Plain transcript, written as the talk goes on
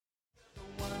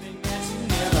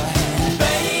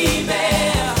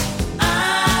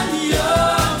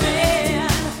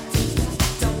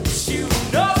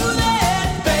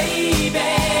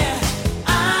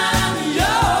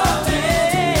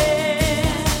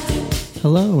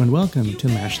Hello and welcome to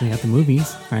Mashley at the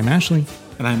Movies. I'm Ashley.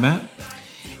 And I'm Matt.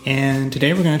 And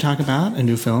today we're going to talk about a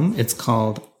new film. It's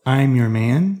called I'm Your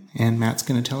Man, and Matt's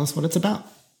going to tell us what it's about.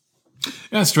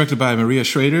 Yeah, it's directed by Maria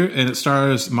Schrader, and it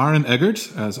stars Maren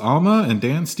Eggert as Alma and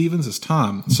Dan Stevens as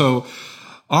Tom. So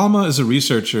Alma is a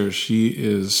researcher. She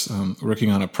is working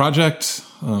on a project.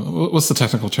 What's the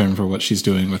technical term for what she's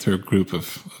doing with her group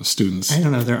of students? I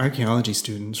don't know. They're archaeology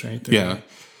students, right?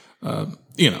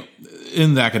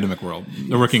 In the academic world,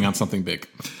 they're working on something big.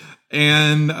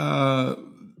 And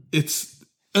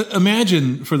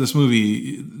imagine for this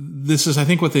movie, this is, I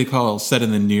think, what they call set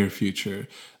in the near future.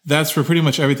 That's where pretty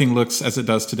much everything looks as it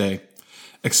does today,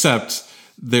 except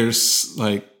there's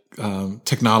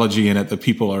technology in it that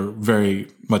people are very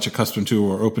much accustomed to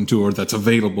or open to, or that's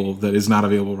available that is not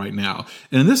available right now.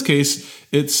 And in this case,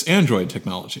 it's Android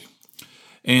technology.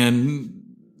 And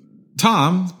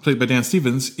Tom, played by Dan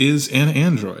Stevens, is an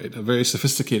android, a very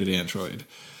sophisticated android.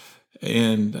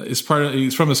 And he's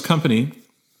from this company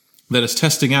that is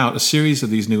testing out a series of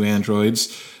these new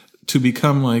androids to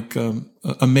become like a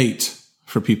mate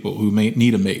for people who may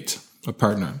need a mate, a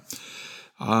partner.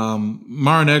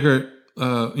 Maren Eggert,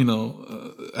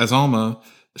 as Alma,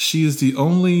 she is the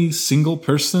only single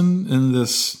person in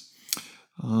this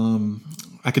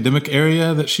academic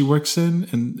area that she works in.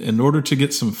 And in order to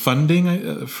get some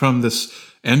funding from this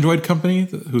Android company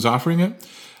who's offering it,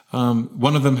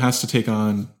 one of them has to take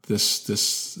on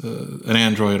an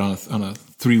android on a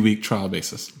 3-week trial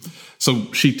basis.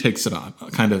 So she takes it on,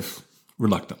 kind of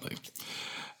reluctantly.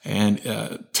 And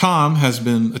Tom has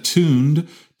been attuned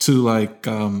to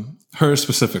her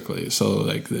specifically.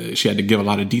 So she had to give a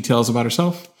lot of details about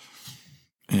herself.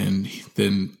 And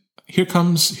then here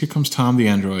comes Tom the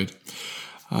android.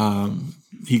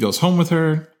 He goes home with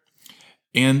her,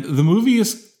 and the movie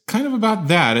is kind of about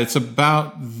that. It's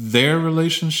about their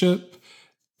relationship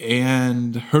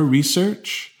and her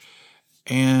research,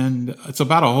 and it's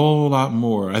about a whole lot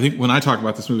more. I think when I talk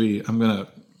about this movie, I'm going to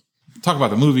talk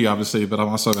about the movie, obviously, but I'm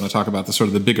also going to talk about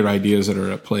the bigger ideas that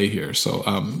are at play here. So,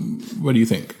 what do you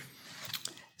think?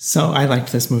 So I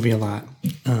liked this movie a lot.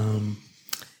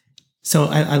 So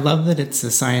I love that it's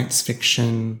a science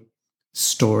fiction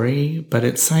story, but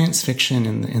it's science fiction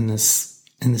in the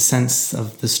sense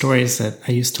of the stories that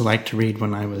I used to like to read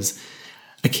when I was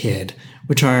a kid,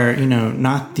 which are,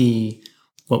 not if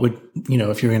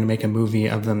you're going to make a movie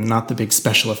of them, not the big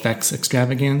special effects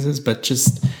extravaganzas, but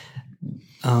just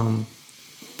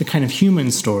the kind of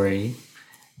human story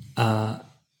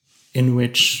in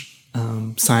which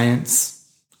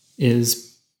science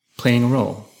is playing a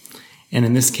role. And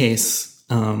in this case,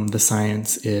 the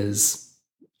science is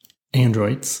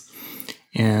androids,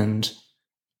 and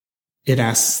it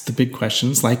asks the big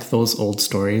questions, like those old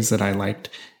stories that I liked.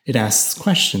 It asks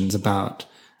questions about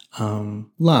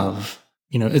love.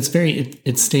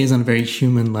 It stays on a very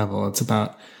human level. It's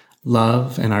about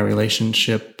love and our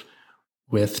relationship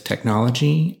with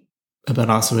technology, but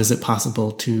also, is it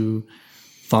possible to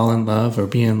fall in love or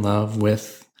be in love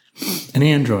with an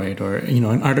android or,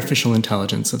 an artificial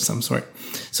intelligence of some sort?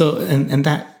 So, and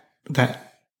that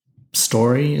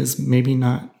story is maybe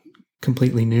not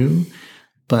completely new,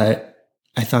 but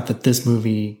I thought that this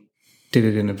movie did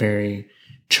it in a very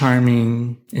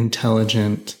charming,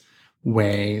 intelligent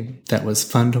way that was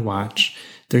fun to watch.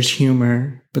 There's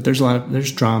humor, but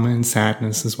there's drama and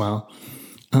sadness as well.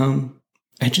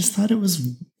 I just thought it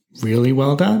was really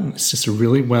well done. It's just a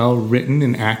really well written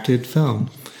and acted film.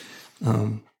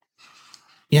 I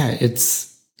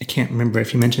can't remember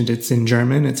if you mentioned it's in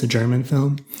German. It's a German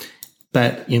film.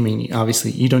 But,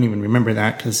 obviously, you don't even remember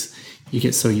that because you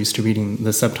get so used to reading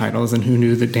the subtitles. And who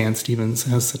knew that Dan Stevens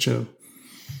has such a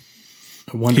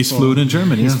wonderful... He's fluent in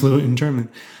German, He's fluent in German.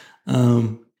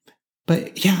 I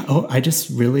just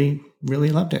really,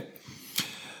 really loved it.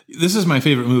 This is my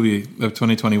favorite movie of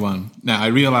 2021. Now, I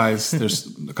realize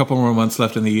there's a couple more months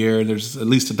left in the year. There's at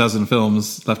least a dozen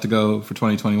films left to go for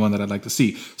 2021 that I'd like to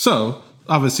see. So,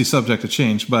 obviously subject to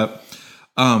change, but...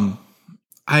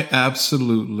 I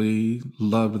absolutely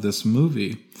loved this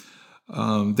movie.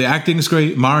 The acting is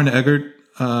great. Maren Eggert,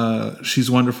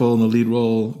 she's wonderful in the lead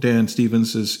role. Dan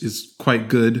Stevens is quite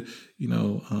good.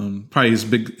 Probably his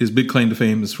big claim to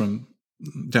fame is from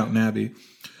Downton Abbey.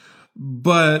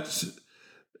 But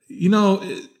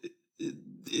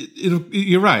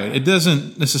you're right. It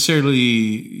doesn't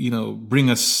necessarily bring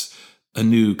us a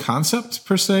new concept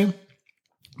per se,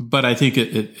 but I think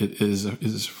it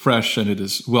is fresh and it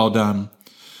is well done.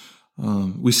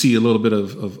 We see a little bit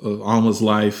of Alma's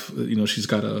life. She's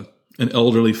got an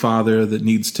elderly father that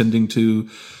needs tending to.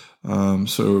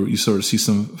 So you sort of see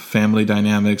some family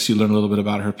dynamics. You learn a little bit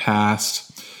about her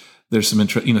past. there's some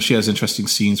she has interesting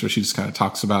scenes where she just kind of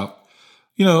talks about,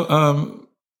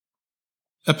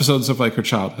 episodes of like her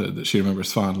childhood that she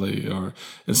remembers fondly,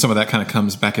 and some of that kind of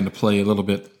comes back into play a little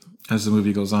bit as the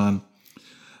movie goes on.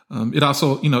 It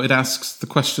also, it asks the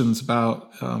questions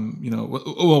about,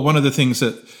 one of the things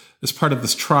that is part of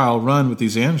this trial run with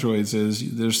these androids is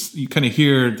you kind of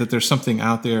hear that there's something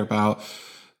out there about,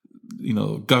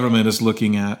 government is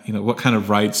looking at, what kind of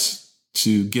rights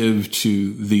to give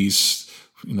to these,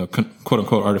 quote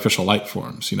unquote artificial life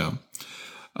forms,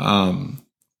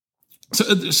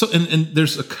 So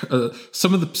there's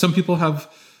some people have,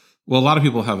 a lot of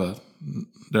people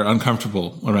they're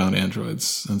uncomfortable around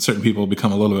androids, and certain people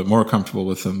become a little bit more comfortable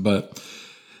with them. But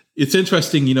it's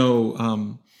interesting,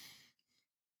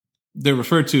 they're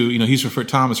referred to,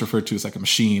 Tom is referred to as like a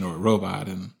machine or a robot.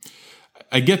 And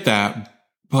I get that,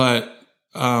 but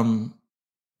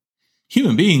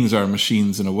human beings are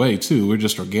machines in a way too. We're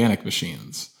just organic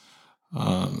machines.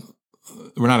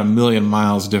 We're not a million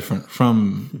miles different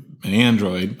from an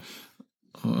android.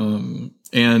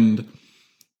 And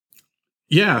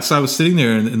yeah, so I was sitting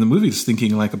there in the movie just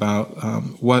thinking like about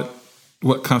what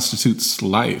constitutes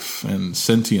life and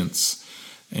sentience.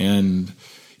 And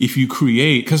if you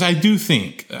create, because I do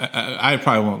think I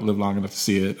probably won't live long enough to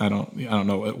see it. I don't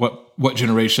know what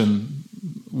generation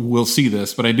will see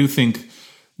this, but I do think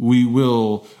we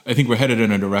will. I think we're headed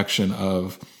in a direction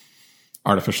of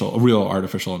real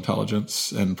artificial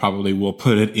intelligence, and probably we'll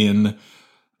put it in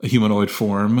a humanoid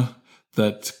form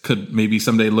that could maybe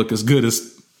someday look as good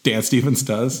as Dan Stevens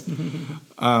does.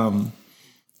 Whether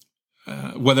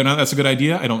or not that's a good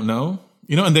idea, I don't know.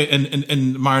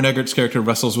 And Myron Eggert's character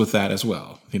wrestles with that as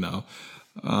well.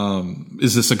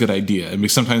 Is this a good idea? I mean,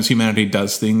 sometimes humanity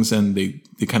does things and they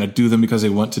kind of do them because they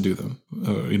want to do them,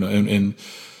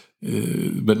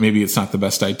 but maybe it's not the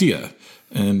best idea.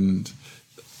 And,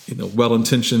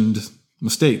 well-intentioned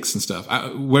mistakes and stuff.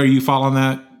 Where you fall on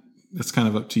that, it's kind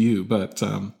of up to you. But,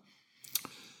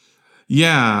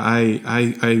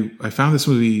 I found this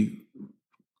movie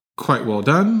quite well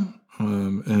done,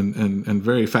 and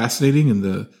very fascinating in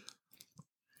the,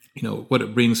 what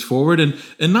it brings forward,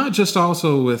 and not just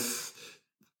also with,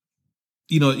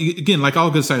 again, like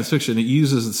all good science fiction, it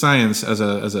uses the science as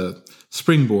a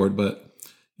springboard, but,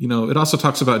 it also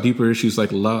talks about deeper issues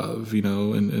like love,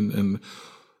 and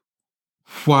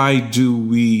why do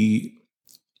we,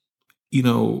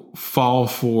 fall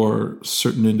for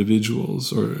certain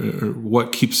individuals, or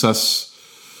what keeps us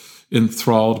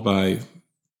enthralled by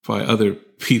other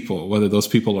people, whether those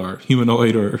people are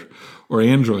humanoid or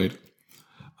android.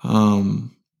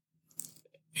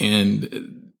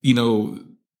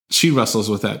 She wrestles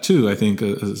with that too, I think,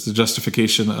 as the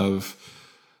justification of,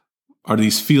 are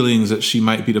these feelings that she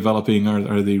might be developing,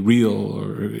 are they real,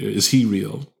 or is he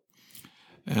real?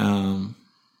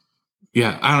 I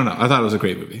don't know. I thought it was a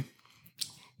great movie.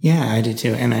 Yeah, I did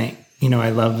too. And I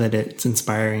love that it's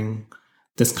inspiring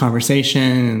this conversation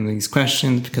and these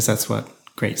questions, because that's what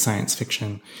great science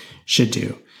fiction should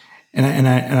do. And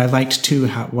I liked too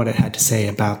what it had to say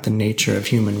about the nature of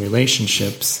human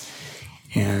relationships.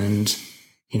 And,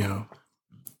 an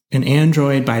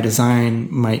android by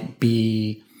design might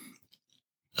be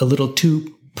a little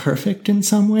too perfect in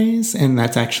some ways. And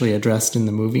that's actually addressed in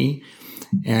the movie.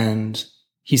 And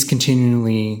he's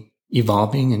continually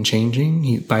evolving and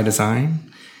changing by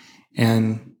design,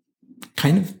 and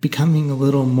kind of becoming a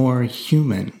little more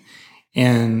human.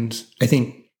 And I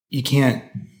think you can't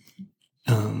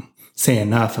say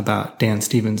enough about Dan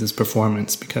Stevens'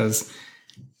 performance, because,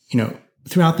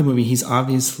 throughout the movie, he's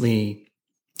obviously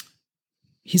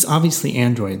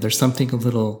android. There's something a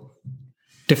little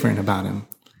different about him.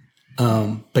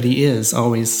 But he is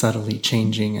always subtly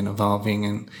changing and evolving,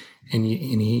 and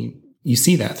you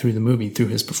see that through the movie, through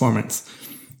his performance.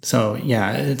 So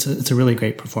yeah, it's a really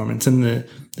great performance. And the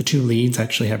two leads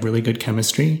actually have really good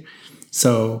chemistry.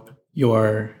 So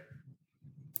even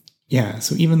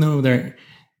though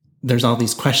there's all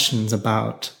these questions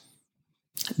about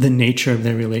the nature of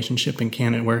their relationship and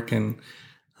can it work, and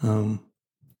there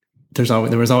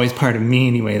was always part of me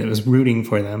anyway that was rooting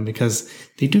for them, because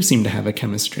they do seem to have a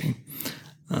chemistry.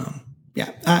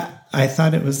 I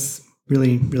thought it was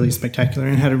really, really spectacular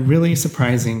and had a really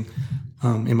surprising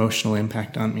emotional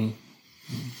impact on me.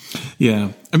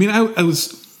 Yeah. I mean, I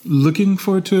was looking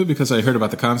forward to it because I heard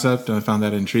about the concept and I found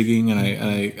that intriguing, and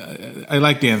I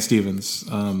like Dan Stevens.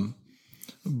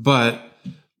 But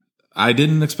I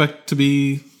didn't expect to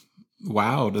be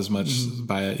wowed as much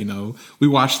by it. We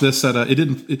watched this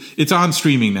it's on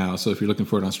streaming now. So if you're looking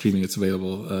for it on streaming, it's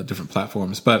available, different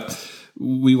platforms, but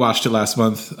we watched it last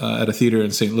month, at a theater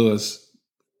in St. Louis,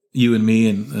 you and me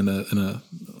and a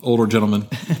older gentleman.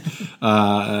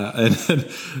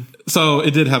 So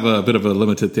it did have a bit of a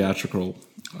limited theatrical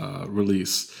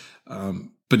release.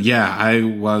 But yeah, I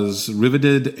was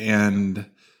riveted and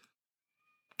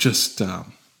just,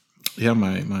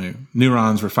 my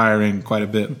neurons were firing quite a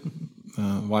bit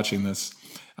watching this.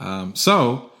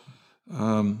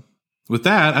 With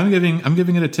that, I'm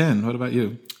giving it a 10. What about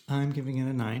you? I'm giving it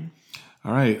a 9.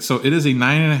 All right, so it is a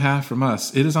 9.5 from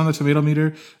us. It is on the Tomato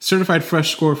Meter, certified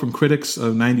fresh score from critics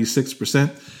of 96%,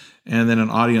 and then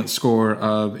an audience score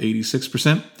of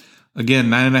 86%. Again,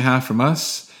 9.5 from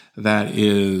us. That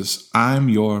is I'm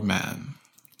Your Man.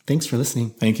 Thanks for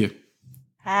listening. Thank you.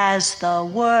 As the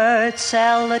words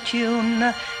sell a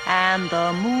tune and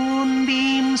the moon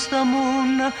beams the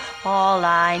moon, all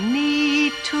I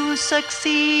need to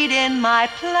succeed in my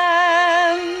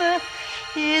plan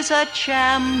is a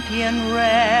champion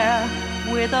rare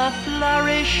with a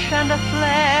flourish and a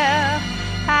flair,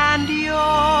 and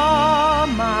you're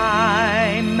my